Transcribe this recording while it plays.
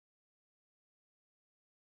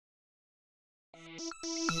Hello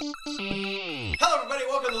everybody,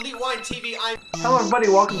 welcome to Elite Wine TV. Hello everybody,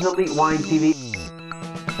 welcome to Elite Wine TV.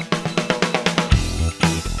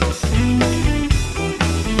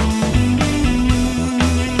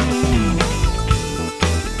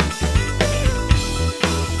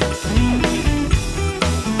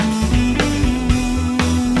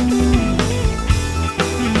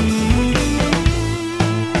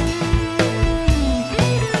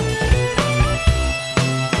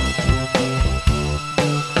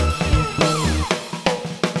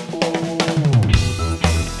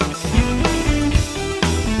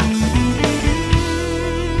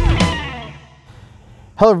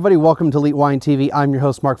 Hello everybody, welcome to Elite Wine TV. I'm your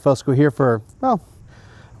host Mark Fosco here for, well,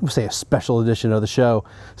 we'll say a special edition of the show.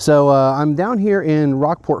 So I'm down here in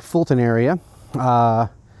Rockport, Fulton area,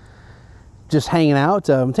 just hanging out.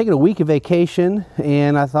 I'm taking a week of vacation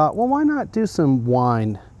and I thought, well, why not do some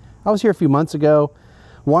wine? I was here a few months ago,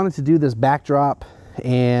 wanted to do this backdrop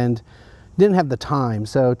and didn't have the time.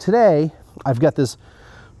 So today I've got this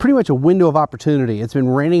pretty much a window of opportunity. It's been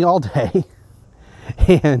raining all day.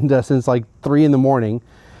 And since like 3 in the morning,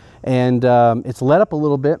 and it's let up a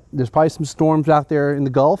little bit. There's probably some storms out there in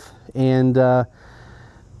the Gulf, and we're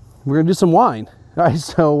gonna do some wine. All right,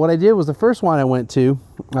 so what I did was the first wine I went to,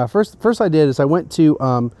 first I did is I went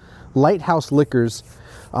to Lighthouse Liquors.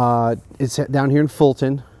 It's down here in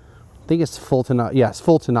Fulton. I think it's Fulton, yes,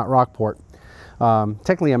 Fulton, not Rockport.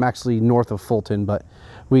 Technically I'm actually north of Fulton, but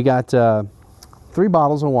we got 3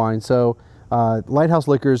 bottles of wine. So Lighthouse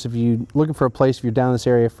Liquors, if you're looking for a place, if you're down this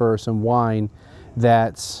area for some wine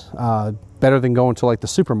that's better than going to like the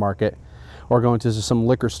supermarket or going to some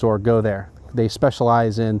liquor store, go there. They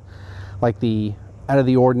specialize in like the out of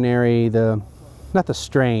the ordinary, not the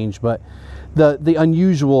strange, but the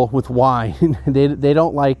unusual with wine. they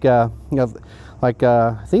don't like, I think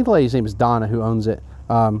the lady's name is Donna who owns it.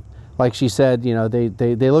 Like she said, you know,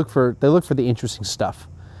 they look for the interesting stuff.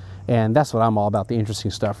 And that's what I'm all about, the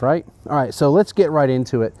interesting stuff, right? All right, so let's get right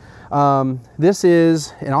into it. This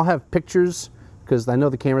is, and I'll have pictures because I know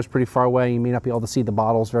the camera's pretty far away. You may not be able to see the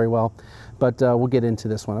bottles very well, but we'll get into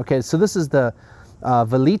this one. Okay, so this is the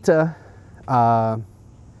Velita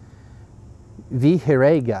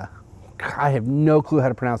Vihirega. I have no clue how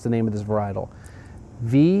to pronounce the name of this varietal.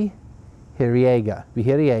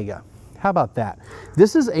 Vihirega. How about that?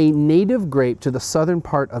 This is a native grape to the southern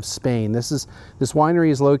part of Spain. This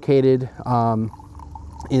winery is located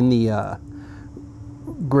in the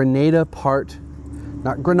Granada part,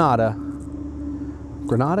 not Granada.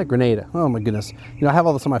 Granada. Oh my goodness. You know, I have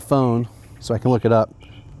all this on my phone so I can look it up.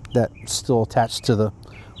 That's still attached to the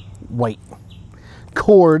white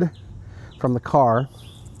cord from the car.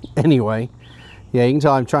 Anyway, yeah, you can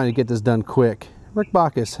tell I'm trying to get this done quick. Rick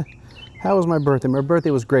Bacchus. How was my birthday? My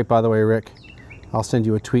birthday was great, by the way, Rick. I'll send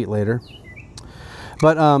you a tweet later.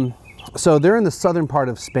 But so they're in the southern part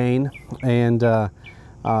of Spain, and the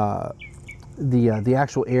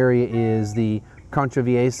actual area is the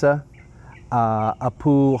Contraviesa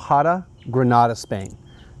Apujada, Granada, Spain.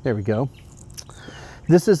 There we go.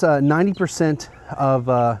 This is 90% of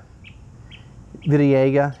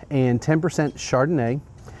Viriega and 10% Chardonnay.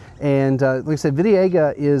 And like I said,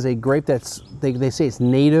 Viriega is a grape that's, they say it's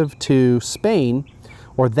native to Spain,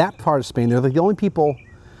 or that part of Spain. They're like the only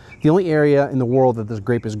area in the world that this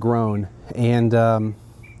grape is grown. And where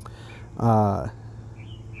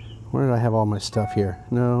did I have all my stuff here?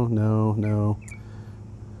 No.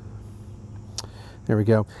 There we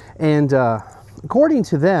go. And according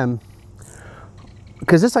to them,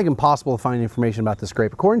 because it's like impossible to find information about this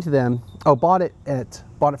grape. According to them, bought it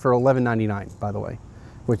for $11.99, by the way,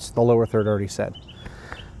 which the lower third already said.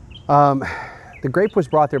 The grape was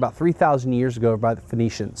brought there about 3,000 years ago by the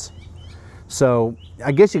Phoenicians. So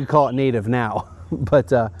I guess you could call it native now, but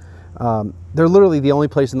they're literally the only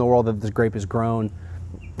place in the world that this grape is grown,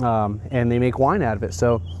 and they make wine out of it.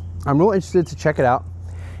 So I'm real interested to check it out.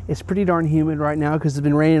 It's pretty darn humid right now because it's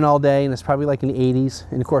been raining all day and it's probably like in the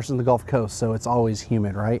 80s, and of course in the Gulf Coast, so it's always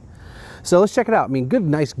humid, right? So let's check it out. I mean, good,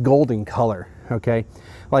 nice golden color, okay?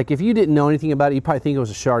 Like if you didn't know anything about it, you'd probably think it was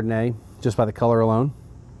a Chardonnay just by the color alone.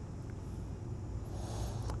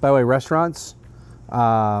 By the way, restaurants,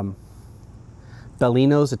 Bellino's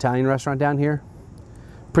Italian restaurant down here,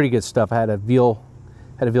 pretty good stuff. I had a veal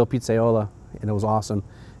pizzaiola and it was awesome.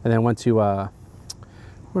 And then went to, where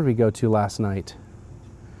did we go to last night?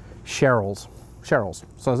 Cheryl's. So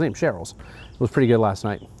his name's Cheryl's. It was pretty good last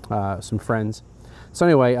night. Some friends. So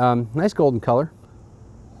anyway, nice golden color.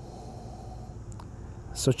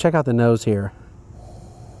 So check out the nose here.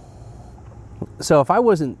 So if I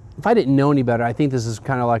didn't know any better, I think this is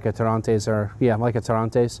kind of like a Torrontés, or yeah, like a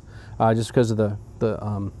Torrontés, just because of the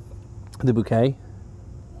the bouquet.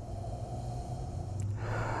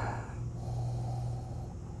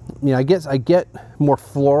 You know, I guess I get more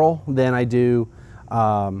floral than I do.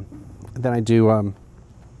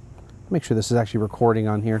 Make sure this is actually recording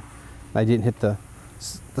on here. I didn't hit the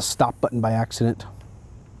stop button by accident.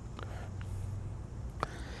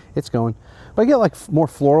 It's going, but I get like more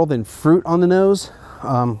floral than fruit on the nose,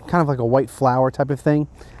 kind of like a white flower type of thing.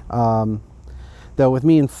 Though with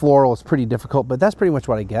me and floral, it's pretty difficult, but that's pretty much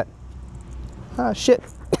what I get. Shit.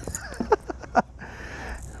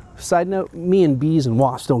 Side note, me and bees and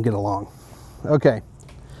wasps don't get along. Okay,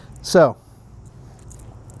 so,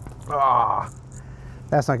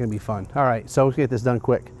 that's not gonna be fun. All right, so let's get this done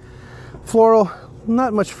quick. Floral,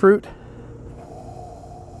 not much fruit.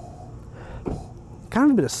 Kind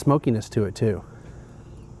of a bit of smokiness to it too.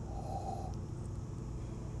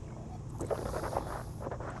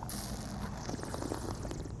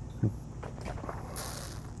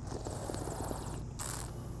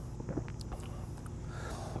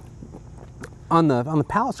 On the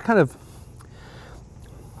palate, it's kind of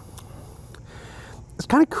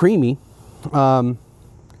creamy,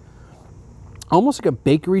 almost like a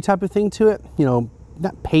bakery type of thing to it. You know,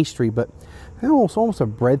 not pastry, but almost a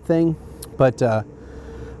bread thing. But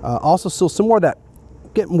also still some more of that,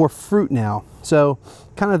 get more fruit now. So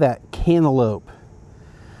kind of that cantaloupe,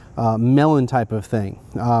 melon type of thing.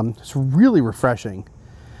 It's really refreshing.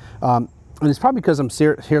 And it's probably because I'm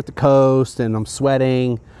here at the coast and I'm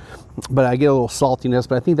sweating, but I get a little saltiness,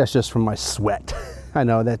 but I think that's just from my sweat. I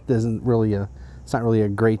know that doesn't really, it's not really a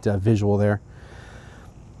great visual there.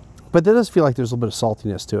 But it does feel like there's a little bit of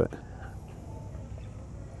saltiness to it.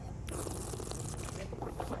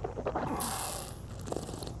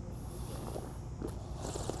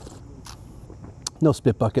 No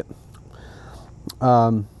spit bucket.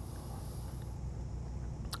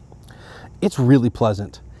 It's really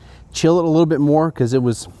pleasant. Chill it a little bit more because it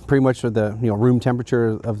was pretty much the room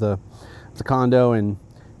temperature of the condo, and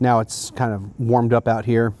now it's kind of warmed up out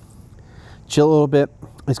here. Chill a little bit.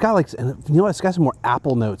 It's got like, you know what, it's got some more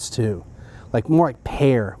apple notes too, like more like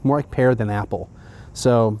pear than apple.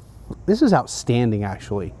 So this is outstanding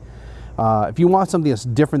actually. If you want something that's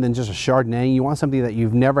different than just a Chardonnay, you want something that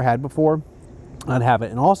you've never had before, I'd have it.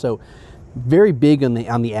 And also very big on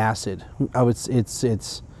the acid.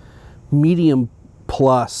 It's medium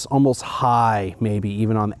plus, almost high maybe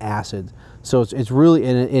even on the acid. So it's really,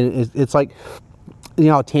 and it's like, you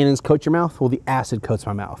know how tannins coat your mouth? Well, the acid coats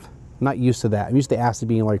my mouth. I'm not used to that. I'm used to acid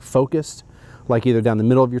being like focused, like either down the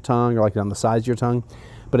middle of your tongue or like down the sides of your tongue,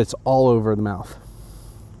 but it's all over the mouth.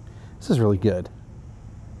 This is really good.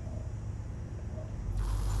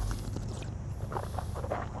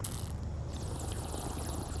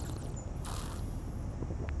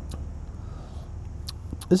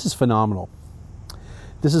 This is phenomenal.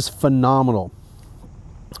 This is phenomenal.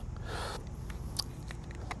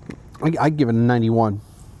 I give it a 91.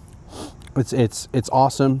 It's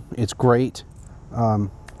awesome. It's great. Not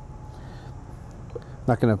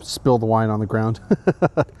gonna spill the wine on the ground,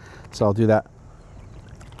 so I'll do that.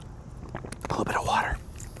 A little bit of water.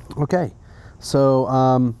 Okay,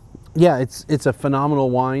 so yeah, it's a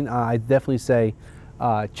phenomenal wine. I definitely say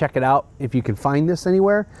check it out if you can find this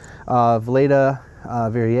anywhere. Valletta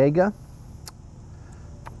Variega.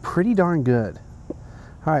 Pretty darn good.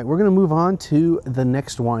 All right, we're gonna move on to the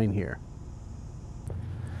next wine here.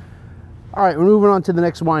 All right, we're moving on to the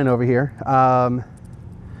next wine over here.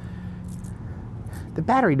 The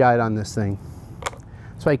battery died on this thing.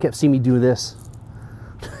 That's why you kept seeing me do this.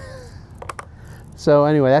 So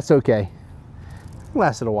anyway, that's okay. It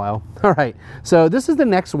lasted a while. All right, so this is the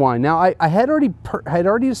next wine. Now I had already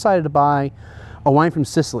decided to buy a wine from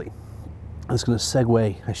Sicily. I was gonna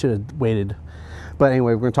segue, I should have waited. But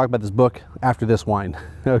anyway, we're gonna talk about this book after this wine,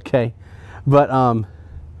 okay? But I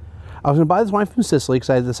was gonna buy this wine from Sicily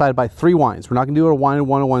because I decided to buy 3 wines. We're not gonna do a wine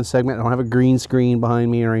 101 segment. I don't have a green screen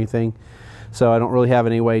behind me or anything. So I don't really have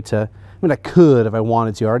any way to, I mean, I could if I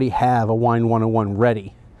wanted to. I already have a wine 101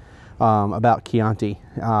 ready about Chianti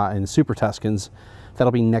and Super Tuscans.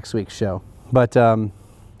 That'll be next week's show. But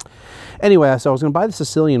anyway, so I was gonna buy the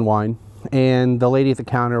Sicilian wine, and the lady at the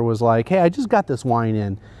counter was like, hey, I just got this wine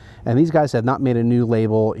in, and these guys have not made a new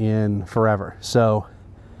label in forever. So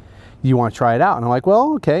you want to try it out? And I'm like,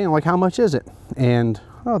 well, okay. I'm like, how much is it? And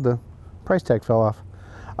oh, the price tag fell off.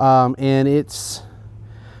 And it's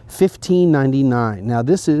 $15.99. Now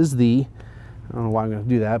this is the, I don't know why I'm going to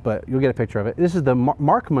do that, but you'll get a picture of it. This is the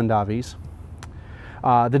Mark Mondavi's,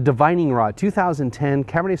 the Divining Rod 2010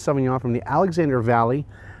 Cabernet Sauvignon from the Alexander Valley,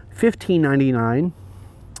 $15.99.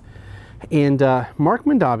 And Mark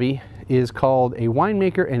Mondavi is called a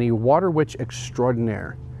winemaker and a water witch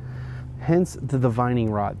extraordinaire. hence the divining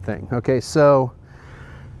rod thing. Okay, so,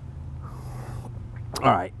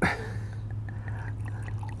 all right.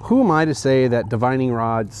 Who am I to say that divining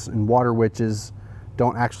rods and water witches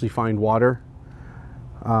don't actually find water?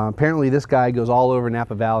 Apparently this guy goes all over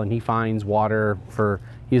Napa Valley and he finds water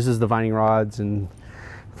he uses divining rods and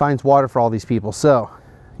finds water for all these people. So,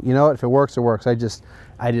 you know what, if it works, it works. I just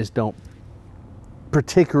don't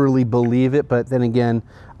particularly believe it, but then again,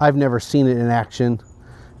 I've never seen it in action.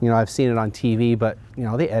 You know, I've seen it on TV, but you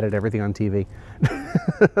know, they edit everything on TV.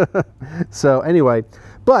 So anyway,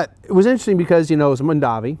 but it was interesting because, you know, it's a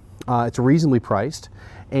Mondavi, it's reasonably priced,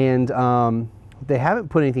 and they haven't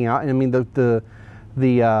put anything out. And I mean, the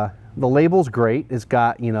label's great. It's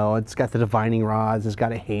got, you know, it's got the divining rods, it's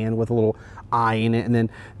got a hand with a little eye in it, and then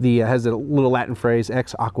has a little Latin phrase,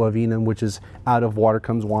 ex aqua vinum, which is out of water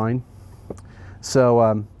comes wine. So,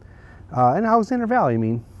 and Alexander Valley, I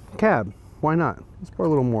mean, cab, why not? Let's pour a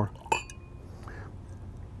little more.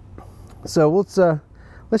 So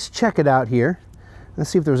let's check it out here.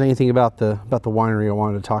 Let's see if there's anything about the winery I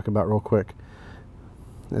wanted to talk about real quick,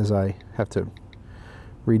 as I have to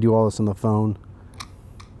redo all this on the phone.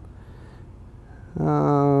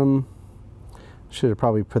 Should have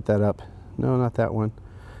probably put that up. No, not that one.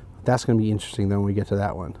 That's going to be interesting though when we get to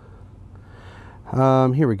that one.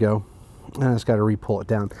 Here we go. I just got to re-pull it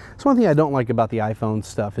down. So one thing I don't like about the iPhone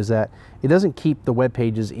stuff is that it doesn't keep the web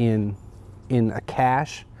pages in a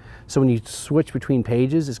cache. So when you switch between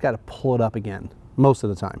pages, it's got to pull it up again most of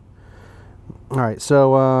the time. All right,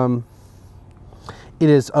 so it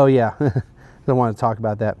is, oh yeah, I want to talk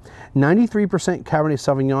about that. 93% Cabernet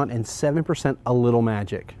Sauvignon and 7% A Little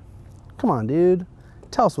Magic. Come on, dude.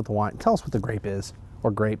 Tell us what the wine, tell us what the grape is,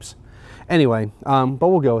 or grapes. Anyway, but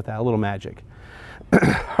we'll go with that, A Little Magic.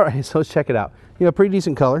 All right, so let's check it out. You know, pretty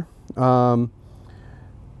decent color.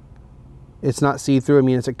 It's not see-through. I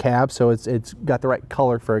mean, it's a cab, so it's got the right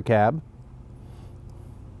color for a cab.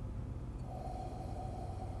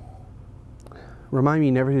 Remind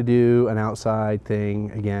me never to do an outside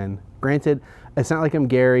thing again. Granted, it's not like I'm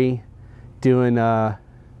Gary doing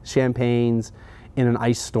champagnes in an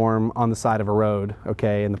ice storm on the side of a road,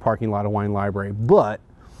 okay, in the parking lot of Wine Library, but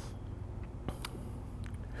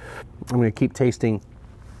I'm going to keep tasting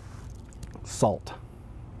salt.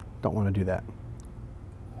 Don't want to do that.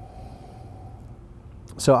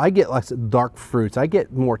 So I get like dark fruits. I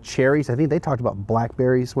get more cherries. I think they talked about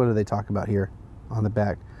blackberries. What do they talk about here on the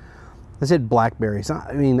back? They said blackberries.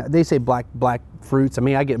 I mean, they say black fruits. I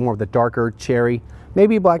mean, I get more of the darker cherry,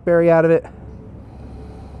 maybe blackberry out of it.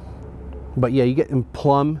 But yeah, you get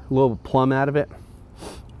plum, a little plum out of it.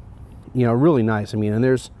 You know, really nice. I mean, and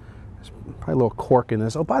there's probably a little cork in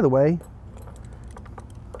this. Oh, by the way,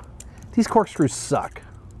 these corkscrews suck,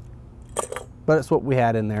 but it's what we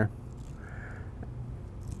had in there.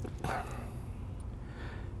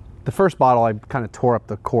 The first bottle, I kind of tore up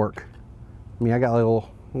the cork. I mean, I got a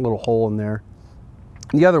little hole in there.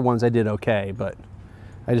 The other ones I did okay, but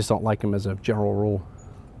I just don't like them as a general rule.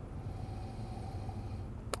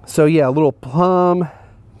 So yeah, a little plum,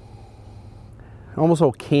 almost a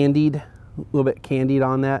little candied, a little bit candied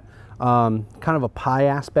on that. Kind of a pie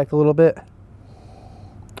aspect a little bit.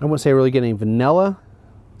 I wouldn't say really getting vanilla.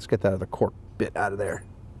 Let's get that other cork bit out of there.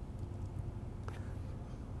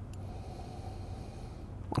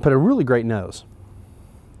 But a really great nose.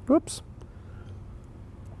 Whoops.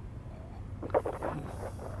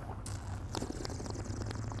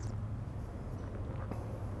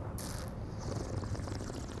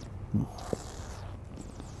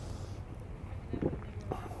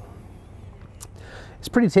 It's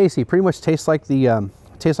pretty tasty. Pretty much tastes like the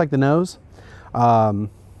nose.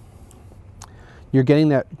 You're getting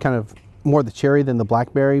that kind of more the cherry than the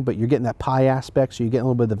blackberry, but you're getting that pie aspect. So you're getting a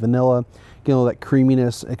little bit of the vanilla, getting a little that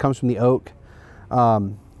creaminess. It comes from the oak.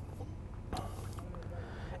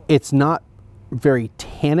 It's not very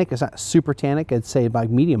tannic. It's not super tannic. I'd say by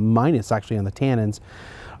medium minus actually on the tannins,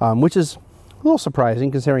 which is a little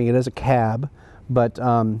surprising considering it is a cab. But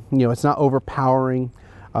you know, it's not overpowering.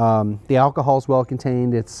 The alcohol is well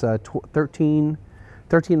contained. It's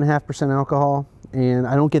 13.5% alcohol, and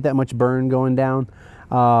I don't get that much burn going down.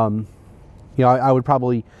 You know, I would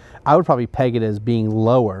probably peg it as being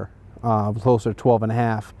lower, closer to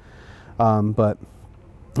 12.5. But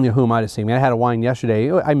you know, who am I to say? I mean, I had a wine yesterday.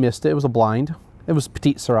 I missed it. It was a blind. It was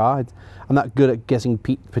Petite Syrah. I'm not good at guessing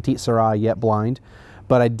Petite Syrah yet blind,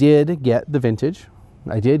 but I did get the vintage.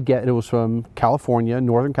 I did get it was from California,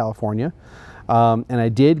 Northern California, and I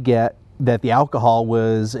did get that the alcohol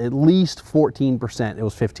was at least 14%. It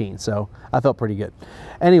was 15, so I felt pretty good.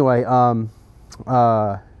 Anyway, yeah,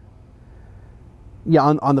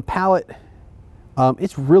 on the palate,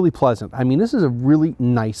 It's really pleasant. I mean, this is a really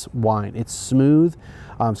nice wine. It's smooth.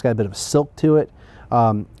 It's got a bit of a silk to it.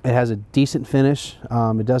 It has a decent finish.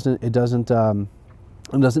 It doesn't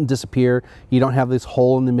disappear. You don't have this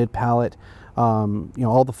hole in the mid palate. You know,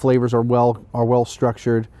 all the flavors are well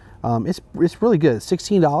structured. It's really good. It's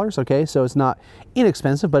 $16. Okay, so it's not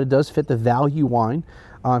inexpensive, but it does fit the value wine.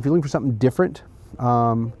 If you're looking for something different,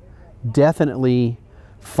 definitely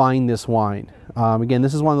find this wine. Again,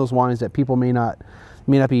 this is one of those wines that people may not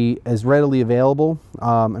be as readily available.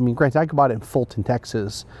 I mean, granted, I could buy it in Fulton,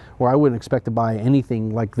 Texas, where I wouldn't expect to buy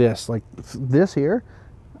anything like this. Like this here,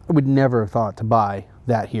 I would never have thought to buy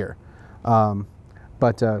that here.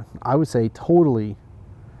 But I would say totally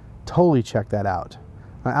check that out.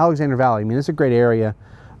 Alexander Valley, I mean, it's a great area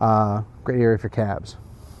for cabs.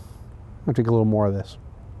 I'm gonna drink a little more of this.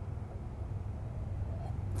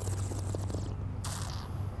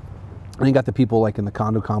 And you got the people like in the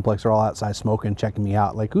condo complex are all outside smoking, checking me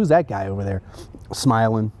out. Like, who's that guy over there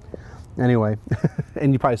smiling? Anyway,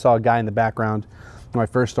 and you probably saw a guy in the background when I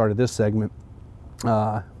first started this segment.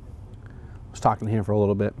 I was talking to him for a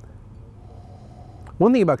little bit.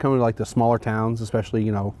 One thing about coming to like the smaller towns, especially,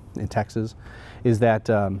 you know, in Texas, is that,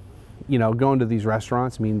 you know, going to these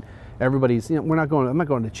restaurants, I mean, everybody's, you know, I'm not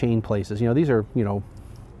going to chain places. You know, these are, you know,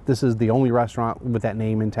 this is the only restaurant with that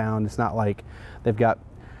name in town. It's not like they've got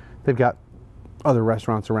other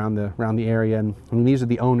restaurants around the area, and I mean, these are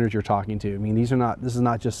the owners you're talking to. I mean, this is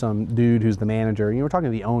not just some dude who's the manager. You know, we're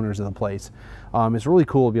talking to the owners of the place. It's really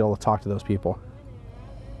cool to be able to talk to those people.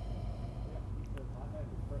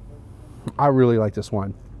 I really like this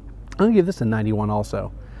one. I'm gonna give this a 91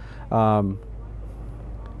 also. I'm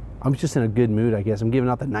just in a good mood, I guess. I'm giving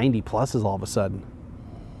out the 90 pluses all of a sudden.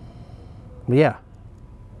 But yeah.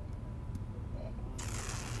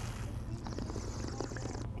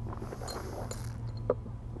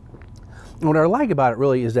 And what I like about it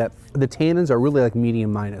really is that the tannins are really like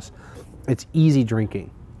medium minus. It's easy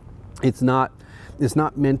drinking. It's not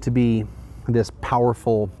meant to be this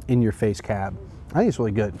powerful in your face cab. I think it's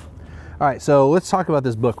really good. All right, so let's talk about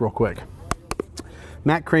this book real quick.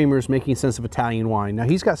 Matt Kramer's Making Sense of Italian Wine. Now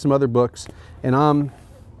he's got some other books, and I'm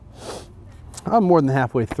more than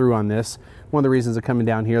halfway through on this. One of the reasons I'm coming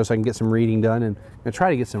down here is so I can get some reading done and try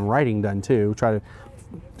to get some writing done too. Try to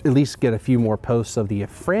at least get a few more posts of the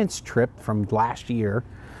France trip from last year.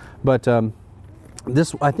 But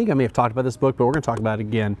this, I think I may have talked about this book, but we're going to talk about it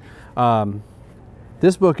again.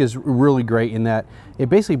 This book is really great in that it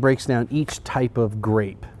basically breaks down each type of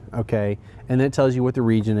grape, okay, and then it tells you what the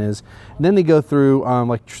region is. And then they go through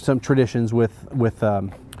like some traditions with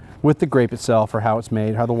the grape itself, or how it's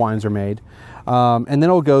made, how the wines are made, and then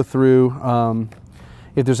it'll go through.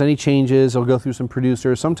 If there's any changes, it'll go through some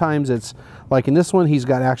producers. Sometimes it's like in this one, he's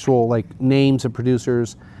got actual like names of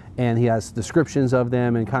producers, and he has descriptions of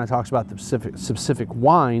them and kind of talks about the specific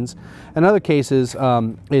wines. In other cases,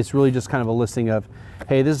 it's really just kind of a listing of,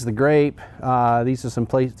 hey, this is the grape. These are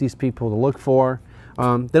these people to look for.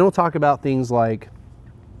 Then we'll talk about things like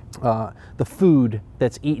the food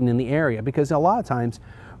that's eaten in the area, because a lot of times,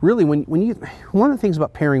 really, one of the things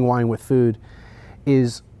about pairing wine with food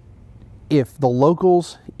is, if the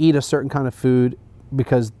locals eat a certain kind of food,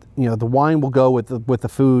 because you know the wine will go with the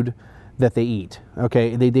food that they eat.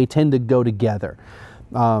 Okay, they tend to go together.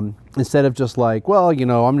 Instead of just like, well, you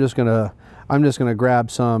know, I'm just gonna grab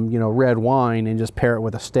some, you know, red wine and just pair it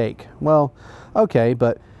with a steak. Well, okay,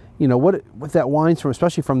 but you know what that wine's from,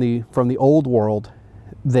 especially from the old world,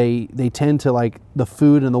 they tend to, like, the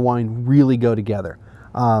food and the wine really go together.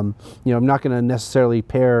 You know, I'm not going to necessarily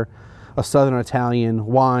pair a Southern Italian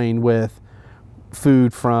wine with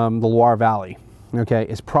food from the Loire Valley. Okay,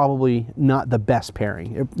 it's probably not the best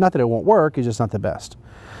pairing. Not that it won't work, it's just not the best.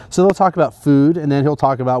 So they'll talk about food, and then he'll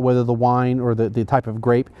talk about whether the wine or the type of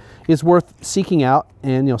grape is worth seeking out.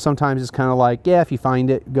 And you know, sometimes it's kind of like, yeah, if you find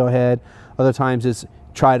it, go ahead. Other times it's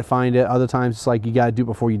try to find it. Other times it's like you got to do it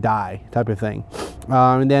before you die, type of thing.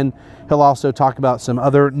 And then he'll also talk about some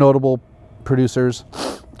other notable producers,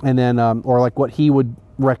 and then or like what he would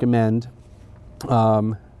recommend.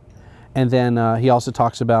 And then he also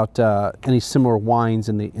talks about any similar wines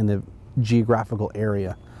in the geographical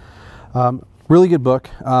area. Really good book.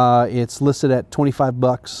 It's listed at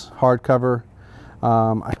 $25 hardcover.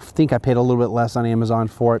 I think I paid a little bit less on Amazon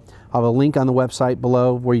for it. I'll have a link on the website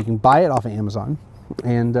below where you can buy it off of Amazon.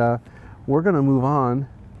 And we're going to move on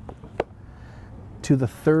to the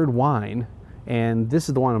third wine. And this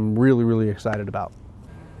is the one I'm really, really excited about.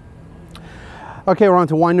 Okay, we're on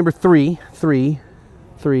to wine number three,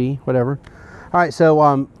 whatever. All right,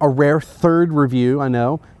 so a rare third review, I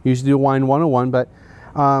know. Usually do a wine 101, but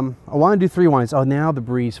I want to do three wines. Oh, now the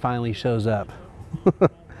breeze finally shows up.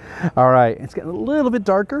 All right, it's getting a little bit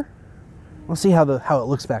darker. Let's see how it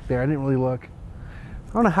looks back there. I didn't really look.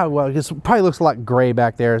 I don't know how well. It probably looks a lot gray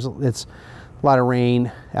back there. It's a lot of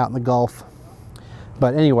rain out in the Gulf.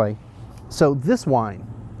 But anyway, so this wine.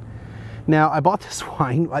 Now I bought this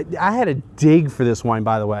wine. I had to dig for this wine,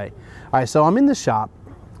 by the way. All right, so I'm in the shop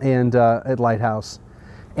and at Lighthouse,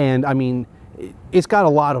 and I mean, it's got a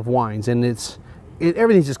lot of wines, and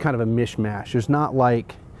everything's just kind of a mishmash. There's not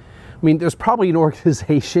like, I mean, there's probably an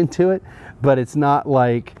organization to it, but it's not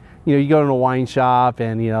like, you know, you go to a wine shop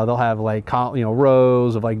and, you know, they'll have like, you know,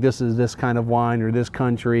 rows of like, this is this kind of wine or this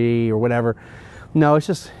country or whatever. No, it's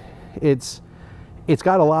just, it's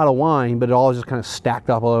got a lot of wine, but it all is just kind of stacked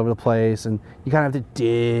up all over the place, and you kind of have to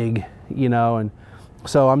dig, you know. And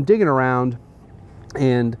so I'm digging around,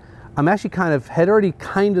 and I'm actually had already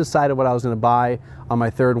kind of decided what I was going to buy on my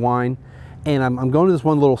third wine. And I'm going to this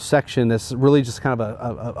one little section that's really just kind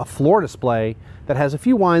of a floor display that has a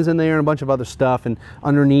few wines in there and a bunch of other stuff. And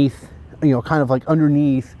underneath, you know, kind of like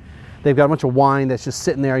underneath, they've got a bunch of wine that's just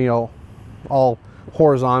sitting there, you know, all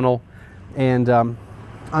horizontal. And I'm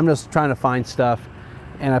just trying to find stuff.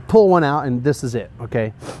 And I pull one out, and this is it,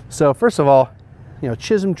 okay? So first of all, you know,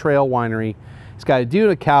 Chisholm Trail Winery. It's got a dude in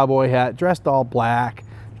a cowboy hat, dressed all black,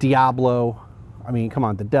 Diablo. I mean, come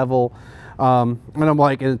on, the devil. And I'm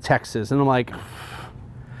like, in Texas, and I'm like,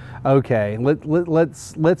 okay,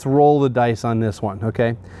 let's roll the dice on this one,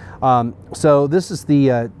 okay? So this is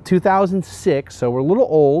the 2006, so we're a little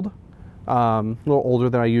old, a little older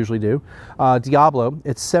than I usually do. Diablo,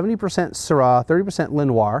 it's 70% Syrah, 30%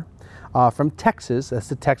 Lenoir, from Texas. That's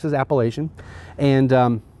the Texas appellation, and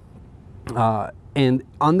on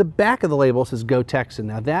the back of the label it says "Go Texan."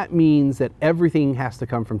 Now that means that everything has to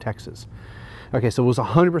come from Texas. Okay, so it was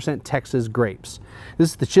 100% Texas grapes.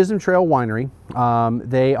 This is the Chisholm Trail Winery.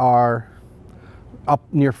 They are up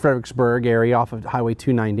near Fredericksburg area off of Highway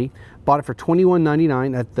 290. Bought it for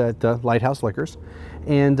 $21.99 at the Lighthouse Liquors.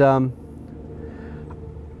 And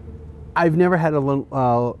I've never had a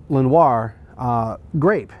Lenoir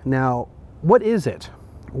grape. Now, what is it?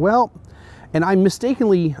 Well, and I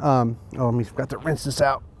mistakenly, I forgot to rinse this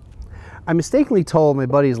out. I mistakenly told my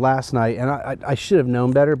buddies last night, and I should have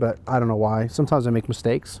known better, but I don't know why. Sometimes I make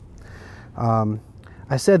mistakes.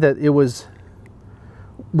 I said that it was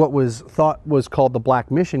what was thought was called the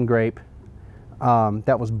Black Mission grape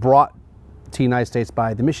that was brought to the United States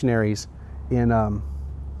by the missionaries from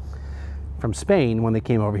Spain when they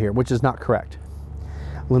came over here, which is not correct.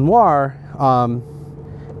 Lenoir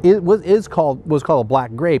was called a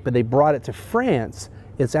black grape, but they brought it to France.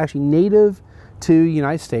 It's actually native to the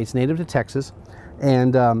United States, native to Texas,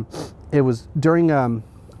 and it was during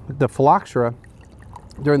the phylloxera,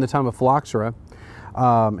 during the time of phylloxera,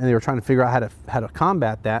 and they were trying to figure out how to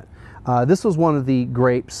combat that. This was one of the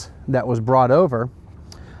grapes that was brought over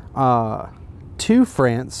to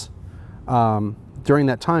France during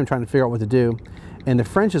that time, trying to figure out what to do, and the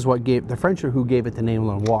French is what gave the French are who gave it the name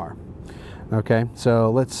Lenoir. Okay, so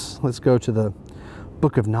let's go to the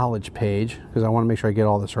Book of Knowledge page because I want to make sure I get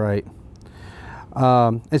all this right.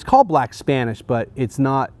 It's called Black Spanish, but it's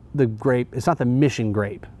not the grape. It's not the mission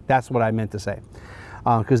grape. That's what I meant to say.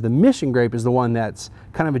 Because the mission grape is the one that's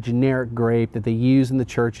kind of a generic grape that they use in the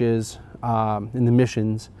churches, in the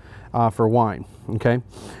missions, for wine. Okay,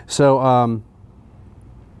 so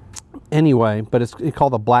anyway, but it's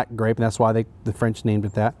called the black grape, and that's why the French named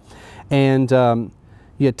it that. And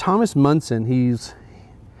you had Thomas Munson. He's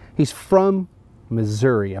from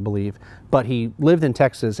Missouri, I believe, but he lived in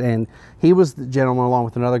Texas, and he was the gentleman, along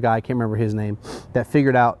with another guy, I can't remember his name, that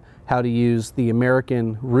figured out how to use the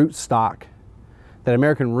American rootstock. That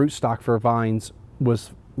American rootstock for vines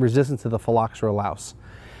was resistant to the phylloxera louse.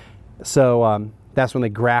 So that's when they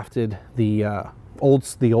grafted the old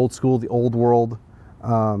school, the old world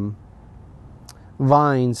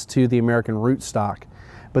vines to the American rootstock.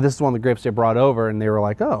 But this is one of the grapes they brought over, and they were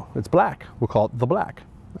like, oh, it's black. We'll call it the black.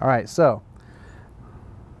 All right, so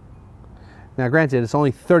now granted, it's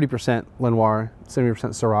only 30% Lenoir, 70%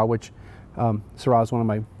 Syrah, which Syrah is one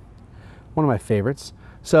of my favorites.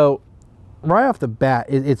 So right off the bat,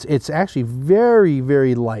 it's actually very,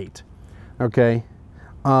 very light. Okay,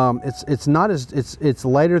 it's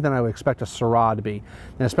lighter than I would expect a Syrah to be,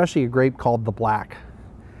 and especially a grape called the black.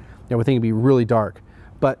 I would think it'd be really dark,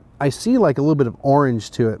 but I see like a little bit of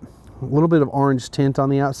orange to it, a little bit of orange tint on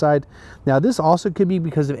the outside. Now this also could be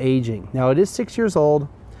because of aging. Now it is 6 years old.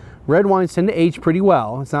 Red wines tend to age pretty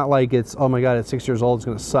well. It's not like it's, oh my God, it's 6 years old, it's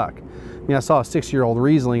gonna suck. I mean, I saw a 6-year-old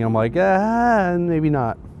Riesling, I'm like, maybe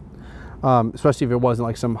not. Especially if it wasn't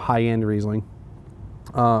like some high-end Riesling.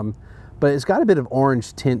 But it's got a bit of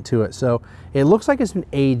orange tint to it, so it looks like it's been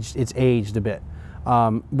aged. It's aged a bit.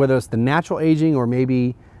 whether it's the natural aging or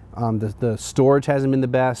maybe the storage hasn't been the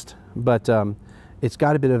best, but it's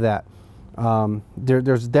got a bit of that.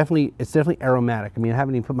 It's definitely aromatic. I mean, I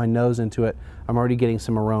haven't even put my nose into it. I'm already getting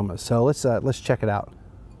some aromas. So let's check it out.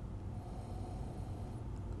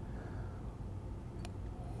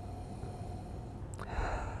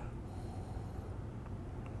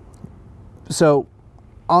 So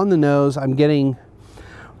on the nose, I'm getting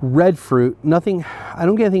red fruit. Nothing, I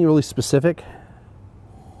don't get anything really specific.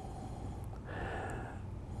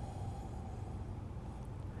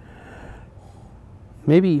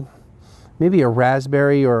 Maybe a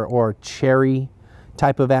raspberry or cherry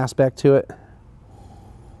type of aspect to it.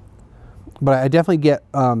 But I definitely get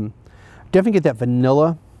that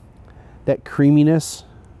vanilla, that creaminess.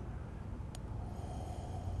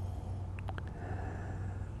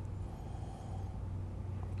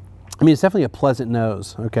 I mean, it's definitely a pleasant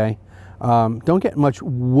nose, okay? Don't get much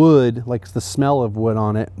wood, like the smell of wood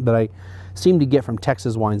on it, that I seem to get from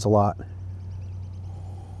Texas wines a lot.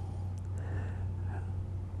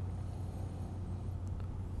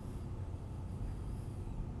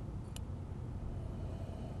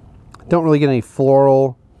 Don't really get any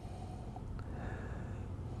floral.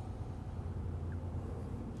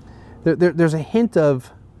 There's a hint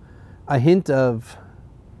of,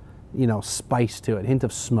 you know, spice to it, a hint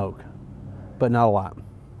of smoke, but not a lot.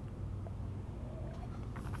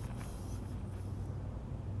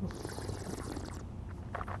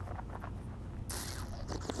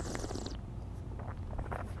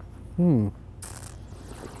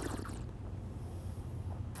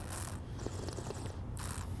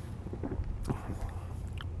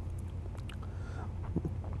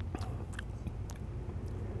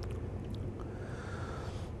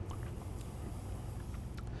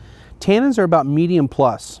 Tannins are about medium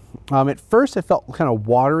plus. At first it felt kind of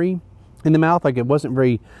watery in the mouth, like it wasn't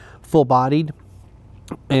very full-bodied,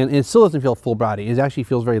 and it still doesn't feel full-bodied. It actually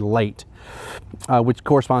feels very light, which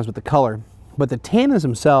corresponds with the color. But the tannins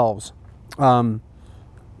themselves,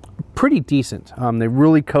 pretty decent. They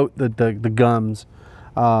really coat the gums.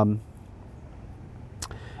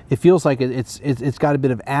 It feels like it's got a bit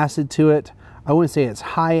of acid to it. I wouldn't say it's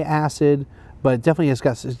high acid, but it definitely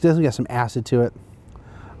got some acid to it.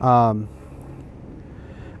 I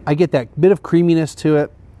get that bit of creaminess to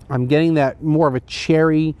it. I'm getting that more of a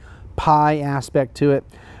cherry pie aspect to it,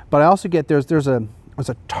 but I also get there's a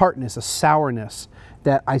tartness, a sourness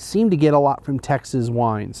that I seem to get a lot from Texas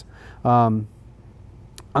wines. I'm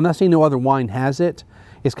not saying no other wine has it.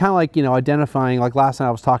 It's kind of like, you know, identifying, like last night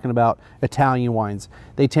I was talking about Italian wines.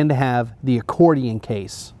 They tend to have the accordion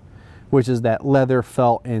case, which is that leather,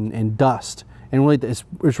 felt, and dust. And really, it's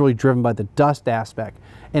really driven by the dust aspect.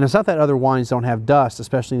 And it's not that other wines don't have dust,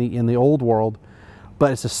 especially in the old world,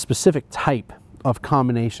 but it's a specific type of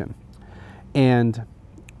combination. And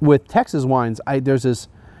with Texas wines, there's this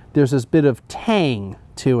bit of tang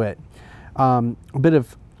to it, a bit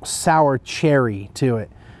of sour cherry to it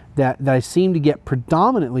that I seem to get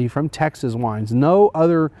predominantly from Texas wines. No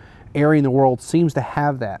other area in the world seems to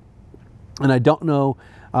have that. And I don't know,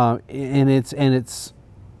 and it's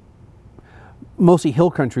mostly hill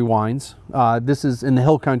country wines. This is in the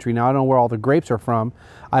hill country. Now, I don't know where all the grapes are from.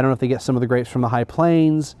 I don't know if they get some of the grapes from the high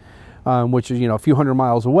plains, which is, you know, a few hundred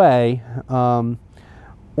miles away,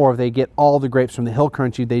 or if they get all the grapes from the hill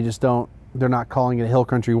country. They're not calling it a hill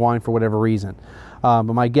country wine for whatever reason. But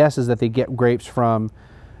my guess is that they get grapes from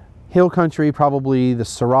hill country, probably the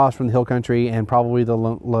Syrah from the hill country, and probably the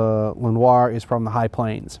Lenoir is from the high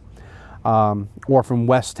plains, or from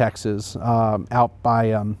West Texas, out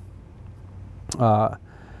by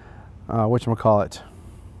whatchamacallit,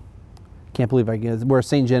 can't believe I guess where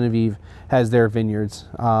St. Genevieve has their vineyards.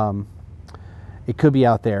 It could be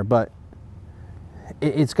out there, but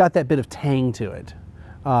it's got that bit of tang to it,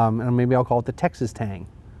 and maybe I'll call it the Texas tang.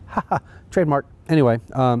 Trademark. Anyway,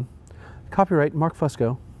 copyright Mark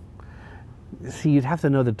Fusco. See, you'd have to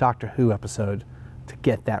know the Doctor Who episode to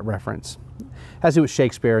get that reference. Has to do with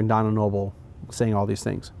Shakespeare and Donna Noble saying all these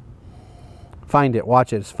things. Find it,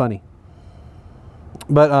 watch it, it's funny.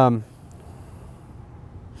 But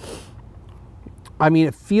I mean,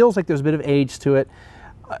 it feels like there's a bit of age to it.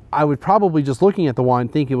 I would probably, just looking at the wine,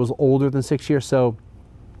 think it was older than 6 years, so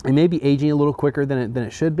it may be aging a little quicker than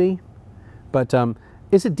it should be. But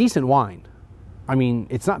it's a decent wine. I mean,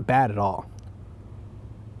 it's not bad at all.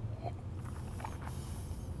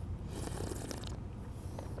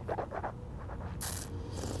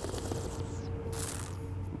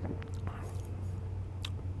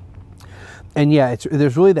 And yeah,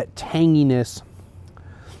 there's really that tanginess,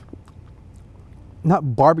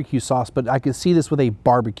 not barbecue sauce, but I could see this with a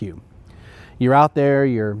barbecue. You're out there,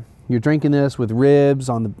 you're You're drinking this with ribs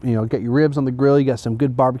on the, you know, get your ribs on the grill. You got some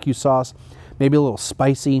good barbecue sauce, maybe a little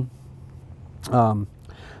spicy. So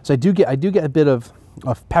I do get a bit of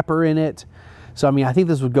pepper in it. So I mean, I think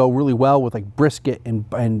this would go really well with like brisket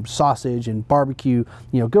and sausage and barbecue.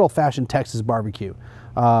 You know, good old fashioned Texas barbecue.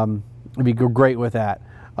 It'd be great with that.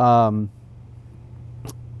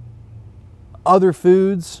 Other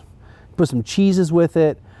foods, put some cheeses with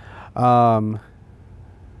it. You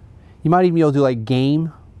might even be able to do like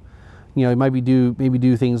game. You know, you might maybe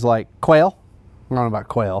do things like quail. I don't know about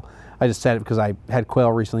quail. I just said it because I had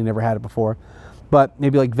quail recently, never had it before. But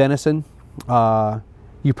maybe like venison.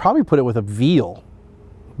 You probably put it with a veal,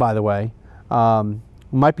 by the way.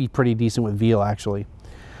 Might be pretty decent with veal actually,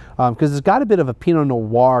 because it's got a bit of a Pinot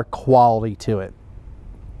Noir quality to it.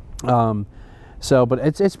 But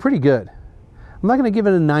it's pretty good. I'm not going to give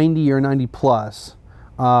it a 90 or 90 plus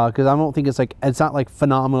because I don't think it's not like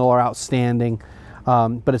phenomenal or outstanding,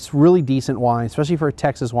 but it's really decent wine, especially for a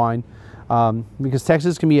Texas wine, because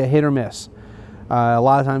Texas can be a hit or miss. A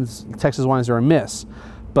lot of times Texas wines are a miss,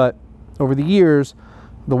 but over the years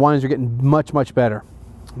the wines are getting much, much better.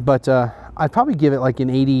 But I'd probably give it like an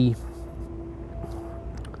 80,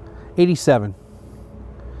 87.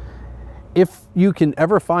 If you can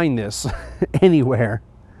ever find this anywhere,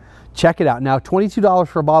 check it out. Now, $22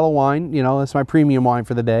 for a bottle of wine, you know, that's my premium wine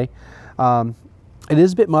for the day. It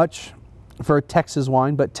is a bit much for a Texas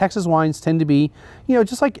wine, but Texas wines tend to be, you know,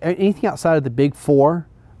 just like anything outside of the big four,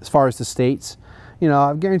 as far as the states. You know,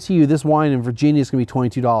 I guarantee you this wine in Virginia is going to be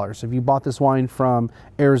 $22. If you bought this wine from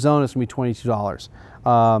Arizona, it's going to be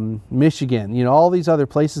 $22. Michigan, you know, all these other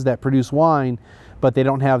places that produce wine, but they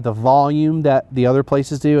don't have the volume that the other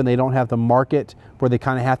places do, and they don't have the market where they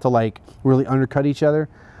kind of have to like really undercut each other.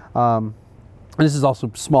 And this is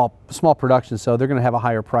also small production, so they're going to have a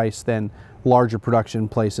higher price than larger production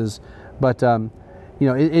places. But you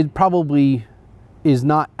know, it probably is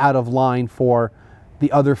not out of line for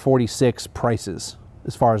the other 46 prices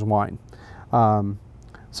as far as wine.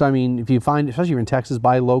 So I mean, if you find, especially if you're in Texas,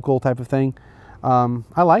 buy local type of thing.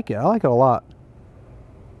 I like it. I like it a lot.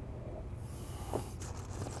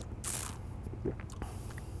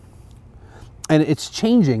 And it's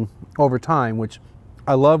changing over time, which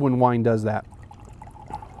I love when wine does that.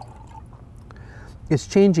 It's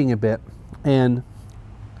changing a bit, and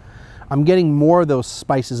I'm getting more of those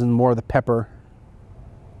spices and more of the pepper.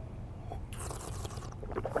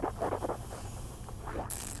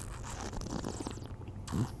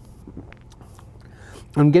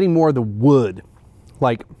 I'm getting more of the wood,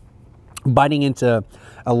 like biting into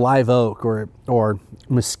a live oak or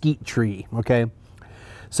mesquite tree, okay?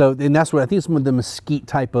 So, and that's what I think is some of the mesquite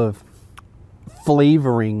type of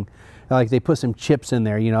flavoring. Like they put some chips in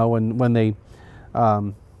there, you know, when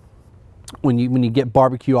you get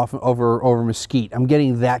barbecue over mesquite. I'm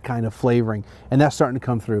getting that kind of flavoring, and that's starting to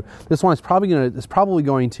come through. This one is probably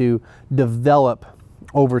going to develop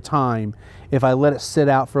over time. If I let it sit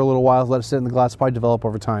out for a little while, let it sit in the glass, probably develop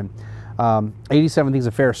over time. 87 I think is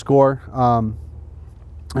a fair score. Like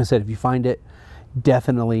I said, if you find it,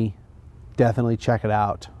 definitely check it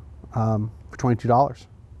out for $22. All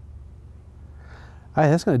right,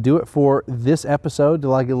 that's going to do it for this episode.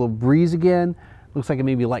 Till I get a little breeze again. Looks like it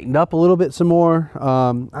maybe lightened up a little bit some more.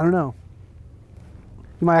 I don't know.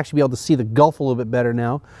 You might actually be able to see the Gulf a little bit better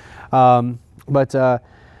now.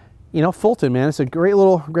 You know, Fulton, man, it's a great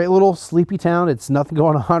little sleepy town. It's nothing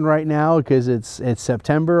going on right now because it's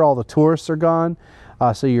September. All the tourists are gone,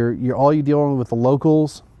 so you're dealing with the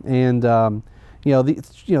locals. And you know,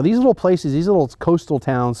 these little places, these little coastal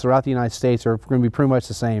towns throughout the United States are going to be pretty much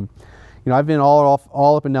the same. You know, I've been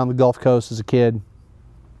all up and down the Gulf Coast as a kid,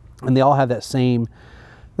 and they all have that same,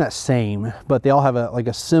 not same, but they all have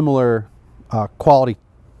a similar quality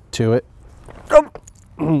to it.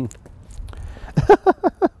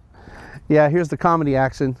 Yeah, here's the comedy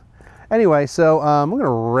action. Anyway, so I'm going to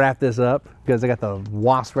wrap this up because I got the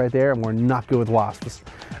wasp right there, and we're not good with wasps.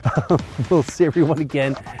 We'll see everyone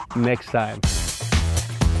again next time.